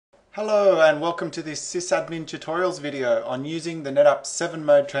Hello and welcome to this sysadmin tutorials video on using the Netapp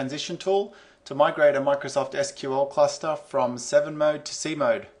Sevenmode transition tool to migrate a Microsoft SQL cluster from Sevenmode to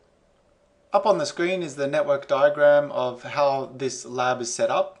Cmode. Up on the screen is the network diagram of how this lab is set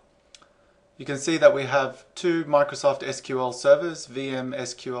up. You can see that we have two Microsoft SQL servers, VM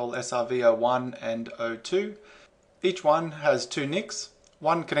SQL SRV 01 and 02. Each one has two NICs,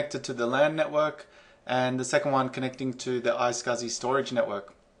 one connected to the LAN network and the second one connecting to the iSCSI storage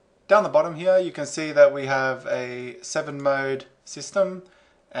network. Down the bottom here you can see that we have a Sevenmode system,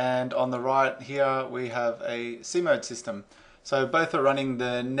 and on the right here we have a Cmode system. So both are running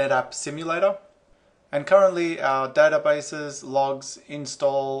the Netapp simulator, and currently our databases, logs,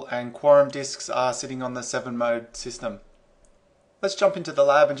 install and quorum disks are sitting on the Sevenmode system. Let's jump into the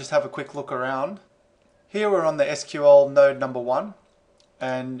lab and just have a quick look around. Here we're on the SQL Node number 1,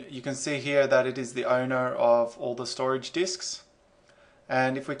 and you can see here that it is the owner of all the storage disks.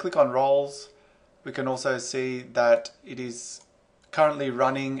 And if we click on roles, we can also see that it is currently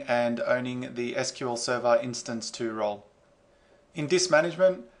running and owning the SQL Server Instance 2 role. In disk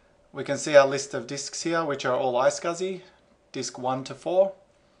management, we can see our list of disks here, which are all iSCSI, disk 1 to 4.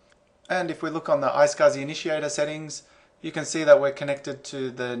 And if we look on the iSCSI initiator settings, you can see that we're connected to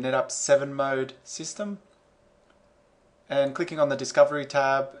the Netapp Sevenmode system. And clicking on the Discovery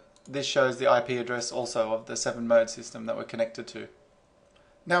tab, this shows the IP address also of the Sevenmode system that we're connected to.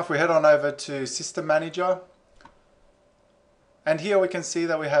 Now if we head on over to System Manager, and here we can see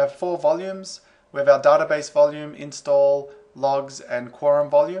that we have 4 volumes. We have our database volume, install, logs and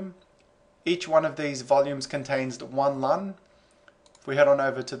quorum volume. Each one of these volumes contains one LUN. If we head on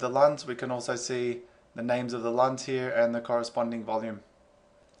over to the LUNs, we can also see the names of the LUNs here and the corresponding volume.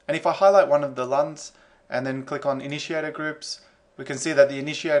 And if I highlight one of the LUNs and then click on Initiator Groups, we can see that the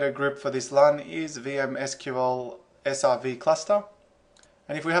initiator group for this LUN is VM SQL SRV Cluster.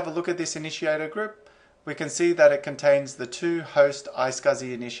 And if we have a look at this initiator group, we can see that it contains the 2 host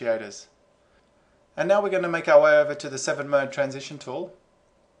iSCSI initiators. And now we're going to make our way over to the Sevenmode transition tool.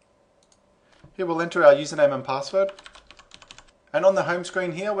 Here we'll enter our username and password. And on the home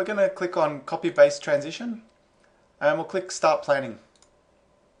screen here, we're going to click on Copy Paste Transition, and we'll click Start Planning.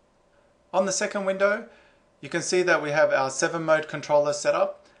 On the second window, you can see that we have our Sevenmode controller set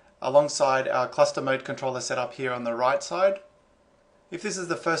up alongside our cluster mode controller set up here on the right side. If this is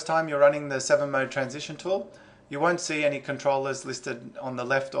the first time you're running the Sevenmode transition tool, you won't see any controllers listed on the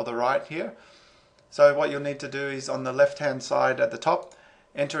left or the right here. So what you'll need to do is on the left hand side at the top,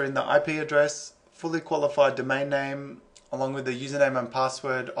 enter in the IP address, fully qualified domain name, along with the username and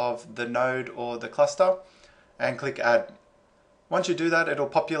password of the node or the cluster, and click Add. Once you do that, it'll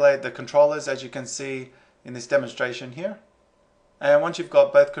populate the controllers as you can see in this demonstration here. And once you've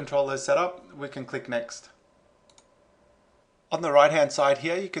got both controllers set up, we can click Next. On the right hand side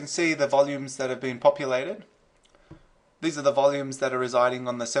here you can see the volumes that have been populated. These are the volumes that are residing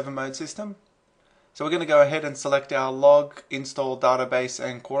on the Sevenmode system. So we're going to go ahead and select our log, install, database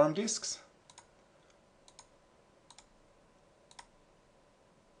and quorum disks.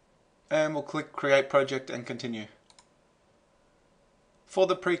 And we'll click Create Project and continue. For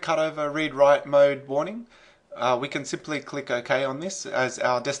the pre-cutover read-write mode warning, we can simply click OK on this, as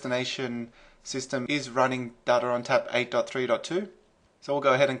our destination system is running Data Ontap 8.3.2. So we'll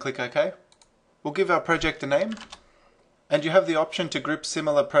go ahead and click OK. We'll give our project a name, and you have the option to group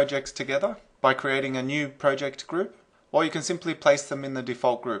similar projects together by creating a new project group, or you can simply place them in the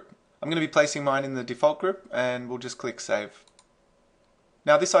default group. I'm going to be placing mine in the default group, and we'll just click Save.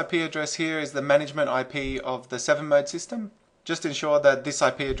 Now this IP address here is the management IP of the Sevenmode system. Just ensure that this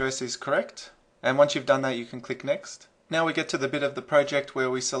IP address is correct, and once you've done that you can click Next. Now we get to the bit of the project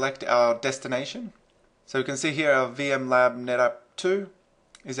where we select our destination. So you can see here our VM Lab Netapp 2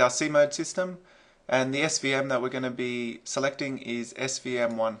 is our Cmode system, and the SVM that we're going to be selecting is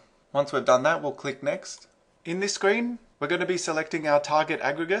SVM1. Once we've done that, we'll click Next. In this screen, we're going to be selecting our target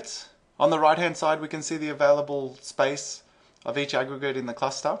aggregates. On the right hand side we can see the available space of each aggregate in the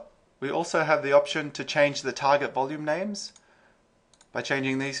cluster. We also have the option to change the target volume names by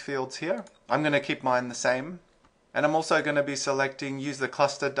changing these fields here. I'm going to keep mine the same. And I'm also going to be selecting Use the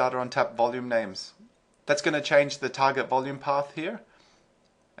Clustered Data Ontap volume names. That's going to change the target volume path here,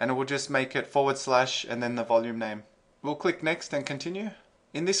 and it will just make it / and then the volume name. We'll click Next and continue.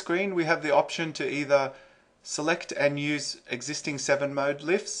 In this screen we have the option to either select and use existing Sevenmode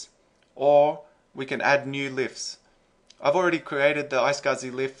lifts, or we can add new lifts. I've already created the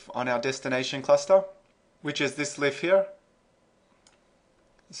iSCSI lift on our destination cluster, which is this lift here.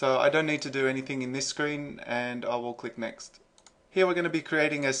 So I don't need to do anything in this screen, and I will click Next. Here we're going to be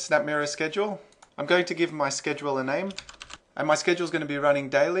creating a SnapMirror schedule. I'm going to give my schedule a name, And my schedule is going to be running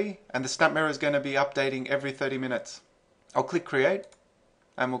daily, and the snap mirror is going to be updating every 30 minutes. I'll click create,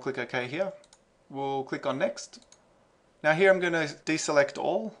 and we'll click OK here. We'll click on next. Now here I'm going to deselect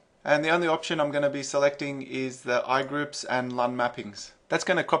all, and the only option I'm going to be selecting is the iGroups and LUN mappings. That's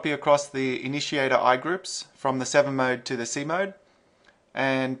going to copy across the initiator iGroups from the Sevenmode to the CMode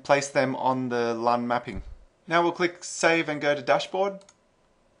and place them on the LUN mapping. Now we'll click save and go to dashboard.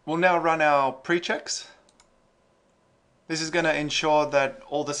 We'll now run our pre-checks. This is going to ensure that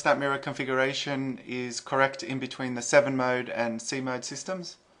all the snap mirror configuration is correct in between the Sevenmode and CMode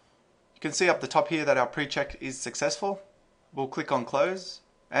systems. You can see up the top here that our pre-check is successful. We'll click on close,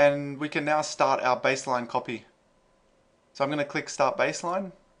 and we can now start our baseline copy. So I'm going to click start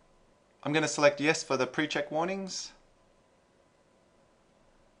baseline. I'm going to select yes for the pre-check warnings.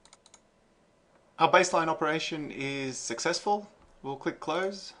 Our baseline operation is successful. We'll click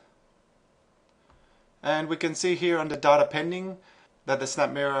close. And we can see here under data pending that the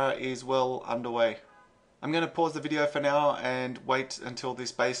snap mirror is well underway. I'm going to pause the video for now and wait until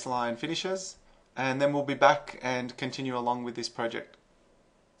this baseline finishes, and then we'll be back and continue along with this project.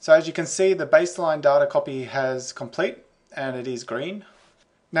 So as you can see, the baseline data copy has complete and it is green.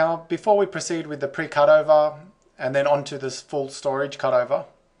 Now before we proceed with the pre-cutover and then onto this full storage cutover,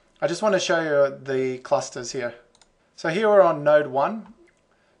 I just want to show you the clusters here. So here we're on node 1.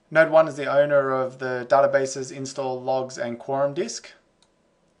 Node 1 is the owner of the databases, install, logs, and quorum disk.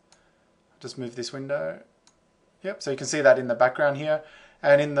 Just move this window. Yep, so you can see that in the background here.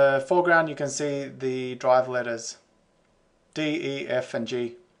 And in the foreground you can see the drive letters D, E, F, and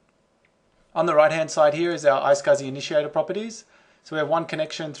G. On the right hand side here is our iSCSI initiator properties. So we have one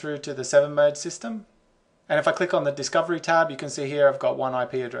connection through to the Sevenmode system. And if I click on the Discovery tab, you can see here I've got one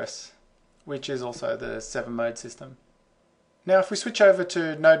IP address, which is also the Sevenmode system. Now if we switch over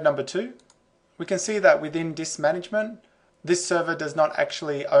to node number 2, we can see that within disk management, this server does not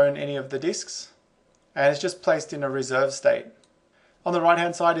actually own any of the disks, and it's just placed in a reserve state. On the right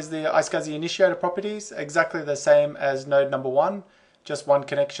hand side is the iSCSI initiator properties, exactly the same as node number 1, just one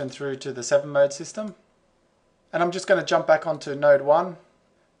connection through to the Sevenmode system. And I'm just going to jump back onto node 1.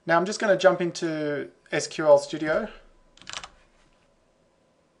 Now I'm just going to jump into SQL Studio,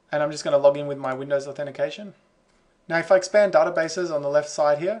 and I'm just going to log in with my Windows authentication. Now if I expand databases on the left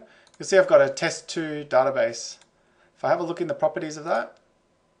side here, you'll see I've got a test2 database. If I have a look in the properties of that,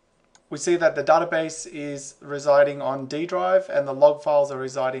 we see that the database is residing on D drive and the log files are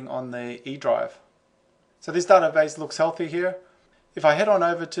residing on the E drive. So this database looks healthy here. If I head on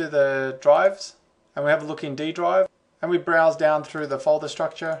over to the drives and we have a look in D drive and we browse down through the folder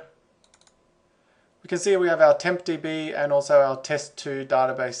structure, we can see we have our tempdb and also our test2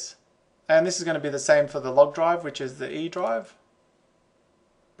 database. And this is going to be the same for the log drive, which is the E drive.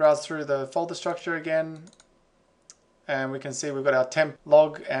 Browse through the folder structure again, and we can see we've got our temp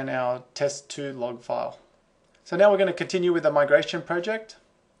log and our test2 log file. So now we're going to continue with the migration project.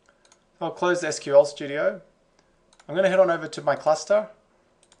 I'll close the SQL Studio. I'm going to head on over to my cluster.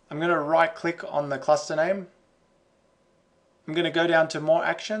 I'm going to right click on the cluster name. I'm going to go down to more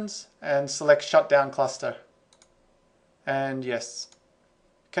actions and select Shutdown Cluster. And yes.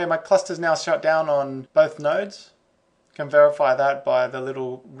 Okay, my cluster is now shut down on both nodes. You can verify that by the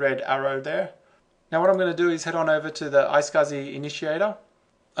little red arrow there. Now what I'm going to do is head on over to the iSCSI initiator.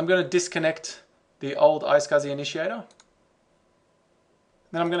 I'm going to disconnect the old iSCSI initiator.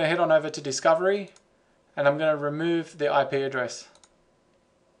 Then I'm going to head on over to Discovery, and I'm going to remove the IP address.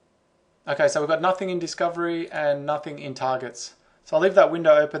 Okay, so we've got nothing in Discovery and nothing in Targets. So I'll leave that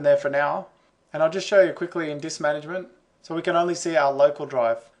window open there for now, and I'll just show you quickly in Disk Management. So we can only see our local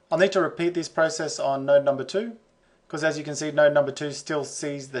drive. I'll need to repeat this process on node number 2, because as you can see, node number 2 still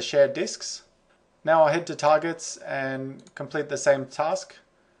sees the shared disks. Now I'll head to Targets and complete the same task.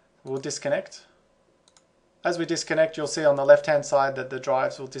 We'll disconnect. As we disconnect, you'll see on the left hand side that the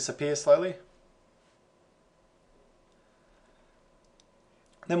drives will disappear slowly.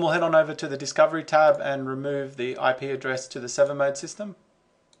 Then we'll head on over to the Discovery tab and remove the IP address to the Sevenmode system.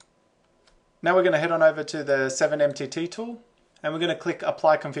 Now we're going to head on over to the 7MTT tool, and we're going to click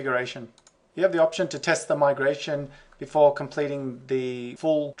Apply Configuration. You have the option to test the migration before completing the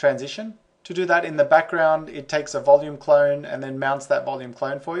full transition. To do that, in the background, it takes a volume clone and then mounts that volume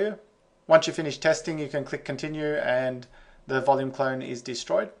clone for you. Once you finish testing, you can click Continue and the volume clone is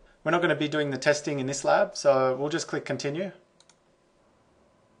destroyed. We're not going to be doing the testing in this lab, so we'll just click Continue.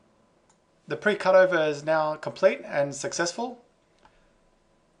 The pre-cutover is now complete and successful.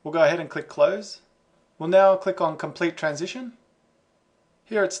 We'll go ahead and click Close. We'll now click on Complete Transition.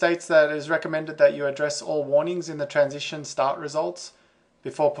 Here it states that it is recommended that you address all warnings in the transition start results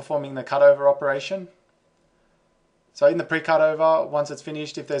before performing the cutover operation. So in the pre-cutover, once it's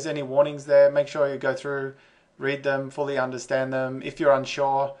finished, if there's any warnings there, make sure you go through, read them, fully understand them. If you're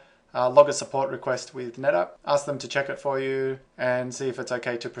unsure, log a support request with Netapp. Ask them to check it for you and see if it's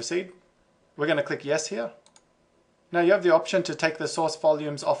okay to proceed. We're going to click yes here. Now you have the option to take the source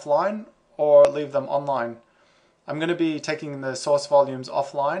volumes offline or leave them online. I'm going to be taking the source volumes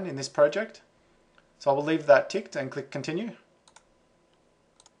offline in this project. So I will leave that ticked and click continue.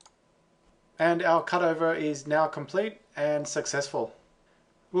 And our cutover is now complete and successful.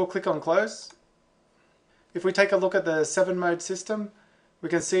 We'll click on close. If we take a look at the Sevenmode system, we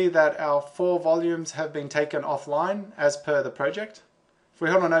can see that our 4 volumes have been taken offline as per the project. If we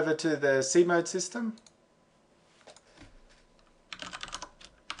head on over to the Cmode system,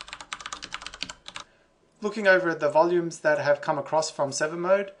 looking over at the volumes that have come across from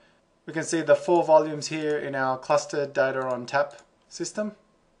Sevenmode, we can see the 4 volumes here in our Clustered Data Ontap system,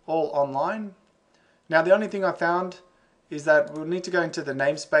 all online. Now the only thing I found is that we'll need to go into the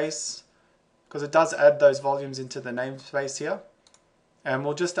namespace because it does add those volumes into the namespace here, and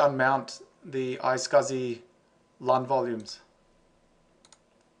we'll just unmount the iSCSI lun volumes.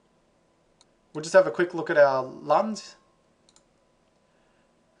 We'll just have a quick look at our luns.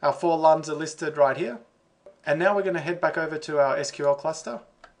 Our 4 luns are listed right here. And now we're going to head back over to our SQL cluster.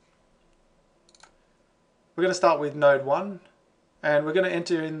 We're going to start with node 1, and we're going to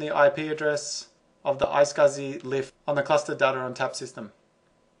enter in the IP address of the iSCSI lift on the Clustered Data Ontap system,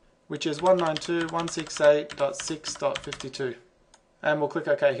 which is 192.168.6.52. And we'll click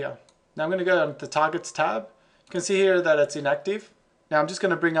OK here. Now I'm going to go on the Targets tab. You can see here that it's inactive. Now I'm just going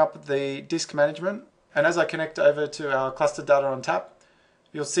to bring up the disk management, and as I connect over to our Clustered Data Ontap,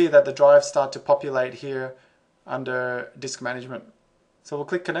 you'll see that the drives start to populate here under disk management. So we'll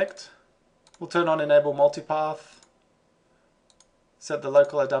click connect. We'll turn on enable multipath, set the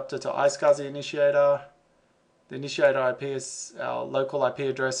local adapter to iSCSI initiator. The initiator IP is our local IP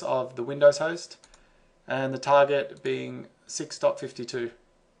address of the Windows host, and the target being 6.52.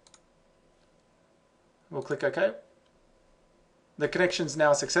 We'll click OK. The connection is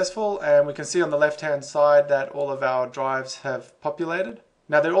now successful, and we can see on the left hand side that all of our drives have populated.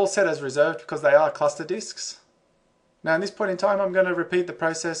 Now they're all set as reserved because they are cluster disks. Now in this point in time, I'm going to repeat the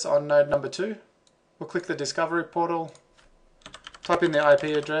process on node number 2. We'll click the discovery portal, type in the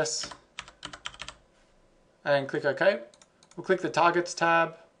IP address, and click OK. We'll click the targets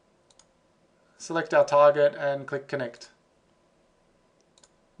tab, select our target and click connect.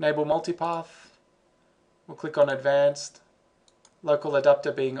 Enable multipath. We'll click on advanced. Local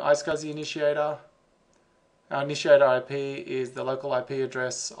adapter being iSCSI initiator. Our initiator IP is the local IP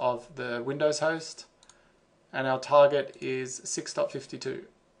address of the Windows host, and our target is 6.52.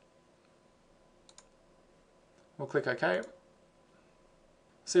 We'll click OK.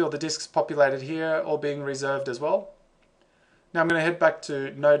 See all the disks populated here, all being reserved as well. Now I'm going to head back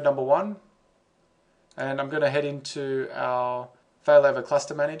to node number 1, and I'm going to head into our Failover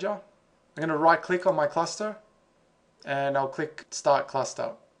cluster manager. I'm going to right click on my cluster, and I'll click Start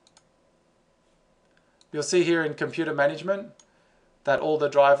Cluster. You'll see here in Computer Management that all the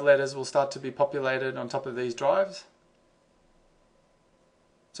drive letters will start to be populated on top of these drives.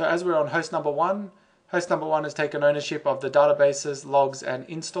 So as we're on host number 1, host number 1 has taken ownership of the databases, logs and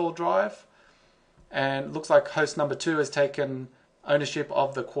install drive, and looks like host number 2 has taken ownership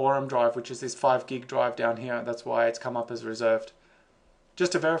of the quorum drive, which is this 5 gig drive down here. That's why it's come up as reserved.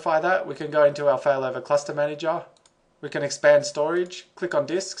 Just to verify that, we can go into our Failover Cluster Manager. We can expand storage, click on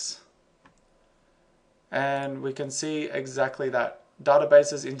disks, and we can see exactly that.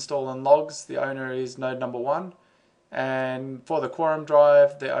 Databases, install and logs, the owner is node number 1, and for the quorum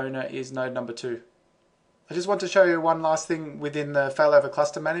drive, the owner is node number 2. I just want to show you one last thing within the Failover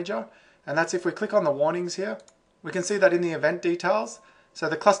Cluster Manager, and that's if we click on the warnings here, we can see that in the event details, so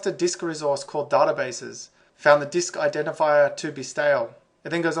the cluster disk resource called databases found the disk identifier to be stale. It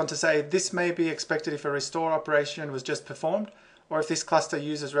then goes on to say this may be expected if a restore operation was just performed or if this cluster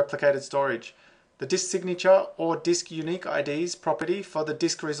uses replicated storage. The disk signature or disk unique IDs property for the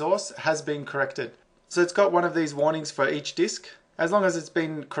disk resource has been corrected. So it's got one of these warnings for each disk. As long as it's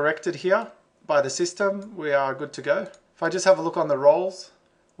been corrected here by the system, we are good to go. If I just have a look on the roles,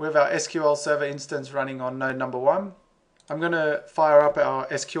 we have our SQL Server instance running on node number 1. I'm going to fire up our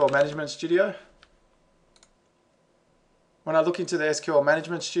SQL Management Studio. When I look into the SQL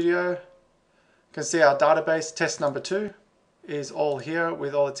Management Studio, you can see our database test number 2 is all here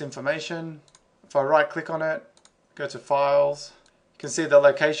with all its information. If I right click on it, go to files, you can see the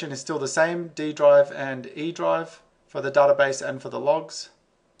location is still the same, D drive and E drive for the database and for the logs.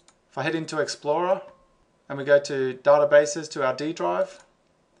 If I head into Explorer and we go to databases to our D drive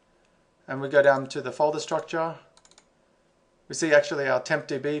and we go down to the folder structure, We see actually our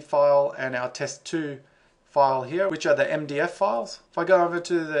tempdb file and our test2 file here, which are the MDF files. If I go over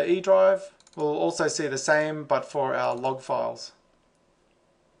to the E drive, we'll also see the same, but for our log files.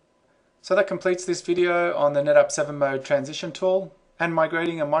 So that completes this video on the Netapp Sevenmode transition tool and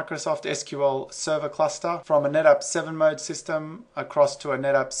migrating a Microsoft SQL Server cluster from a Netapp Sevenmode system across to a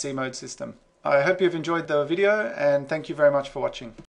Netapp CMode system. I hope you've enjoyed the video and thank you very much for watching.